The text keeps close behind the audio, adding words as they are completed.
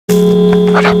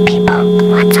What up, people?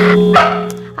 What's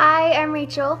up? Hi, I'm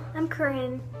Rachel. I'm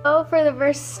Corinne. So for the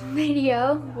first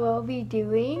video, we'll be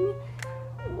doing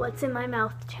What's in my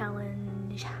mouth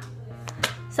challenge.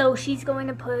 So she's going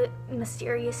to put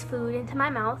mysterious food into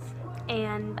my mouth,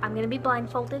 and I'm going to be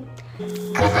blindfolded.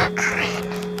 Good luck,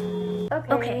 Corinne.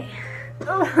 Okay.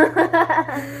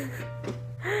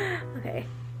 Okay.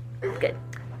 Good.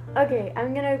 Okay,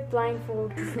 I'm gonna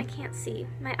blindfold. I can't see.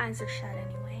 My eyes are shut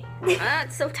anyway.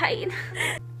 It's so tight.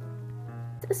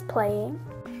 Just playing.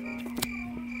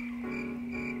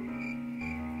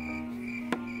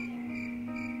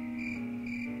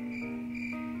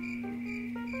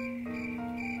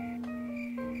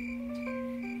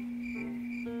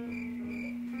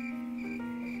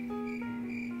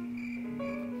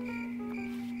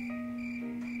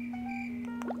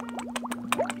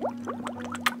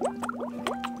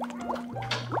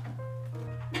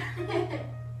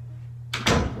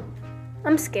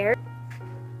 I'm scared.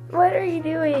 What are you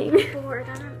doing? I'm bored.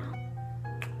 I don't know.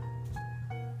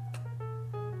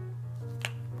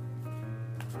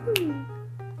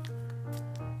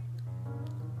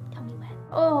 Tell me when.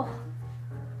 Oh.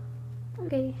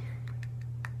 Okay.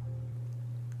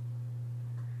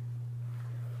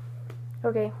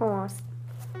 Okay, almost.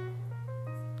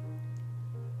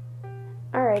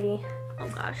 Alrighty. Oh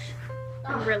gosh.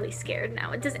 I'm really scared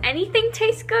now. Does anything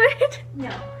taste good?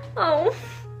 No. Oh.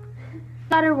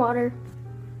 Water.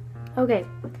 Okay.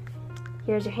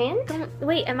 Here's your hand.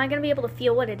 Wait, am I gonna be able to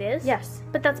feel what it is? Yes.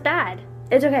 But that's bad.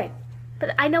 It's okay.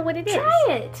 But I know what it is. Try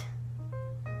it.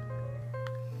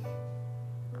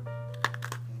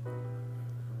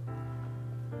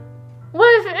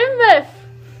 What is in this?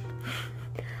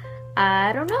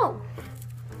 I don't know.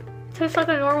 Tastes like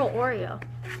a normal Oreo.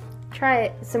 Try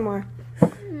it some more.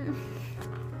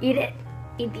 Eat it.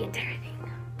 Eat the entire thing.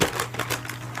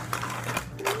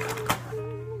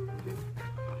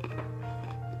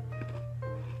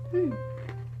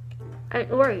 An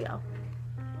Oreo.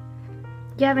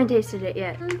 You haven't tasted it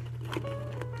yet.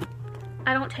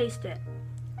 I don't taste it.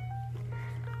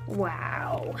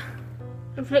 Wow.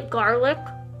 Is it garlic?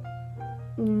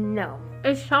 No.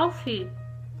 It's salty.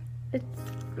 It's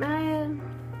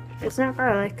not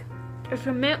garlic. It's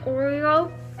a mint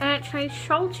Oreo and it tastes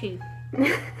salty.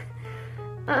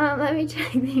 Let me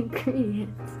check the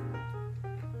ingredients.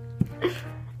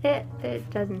 It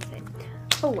doesn't say.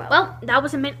 Oh well. Well, that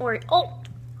was a mint Oreo. Oh!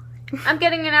 I'm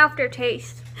getting an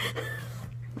aftertaste.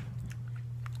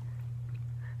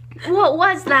 What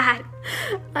was that?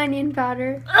 Onion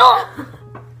powder. Oh!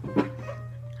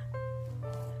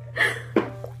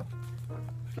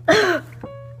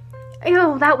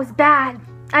 Ew, that was bad.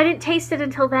 I didn't taste it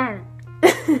until then.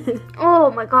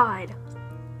 Oh my god.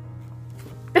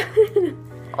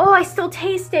 Oh, I still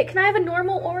taste it. Can I have a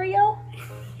normal Oreo?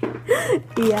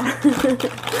 Yeah.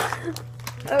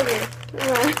 Okay.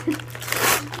 Come on.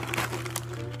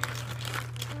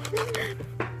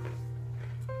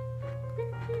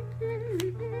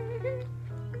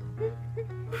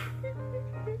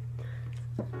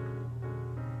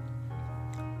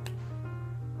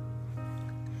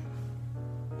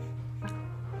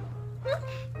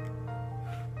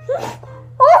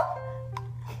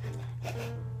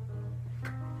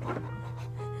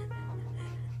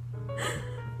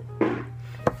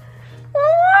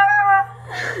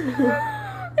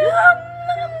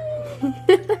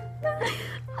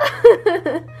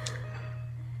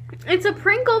 It's a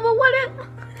Pringle, but what it...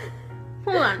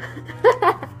 Hold on.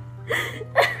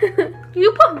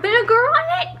 You put vinegar on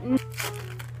it?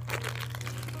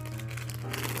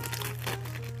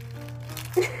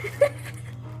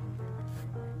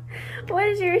 What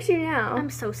is your issue now? I'm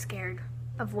so scared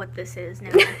of what this is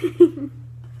now.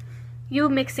 You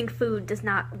mixing food does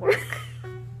not work.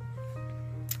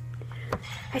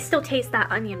 I still taste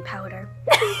that onion powder.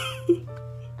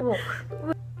 Oh.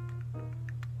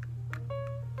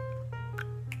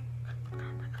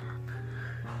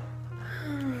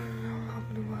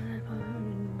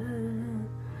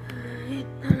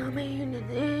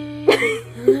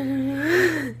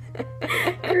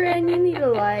 Corinne, you need a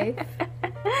life.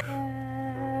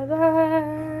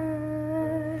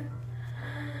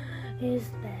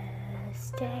 Is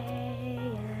best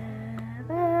day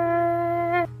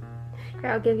ever. Here,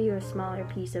 I'll give you a smaller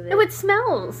piece of it. Oh, it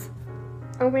smells.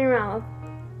 Open your mouth.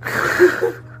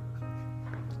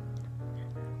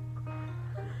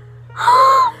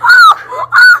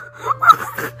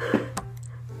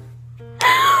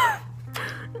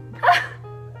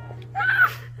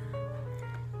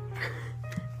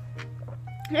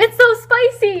 It's so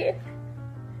spicy.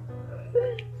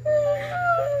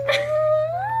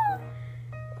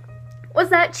 Was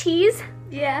that cheese?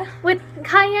 Yeah. With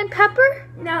cayenne pepper?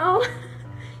 No.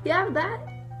 You have that?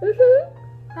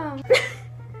 Mm-hmm. Oh.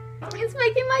 It's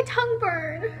making my tongue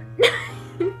burn.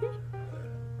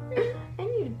 I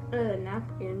need a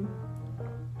napkin.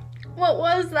 What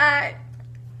was that?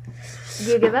 Do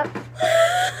you give up?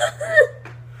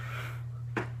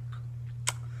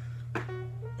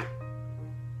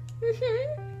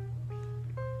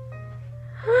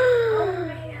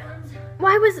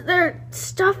 Why was there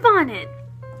stuff on it?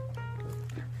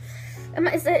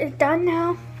 Is it done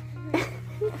now?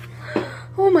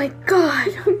 Oh my god.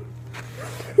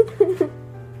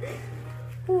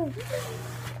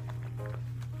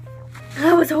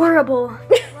 That was horrible.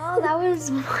 Well, that was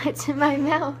what's in my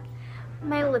mouth.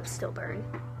 My lips still burn,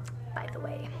 by the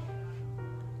way.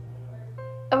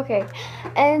 Okay,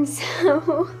 and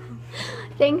so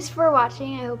thanks for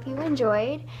watching. I hope you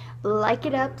enjoyed. Like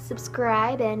it up,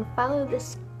 subscribe, and follow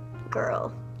this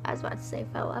girl. I was about to say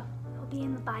fella. It'll be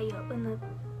in the bio, in the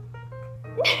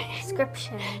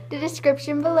description. The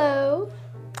description below.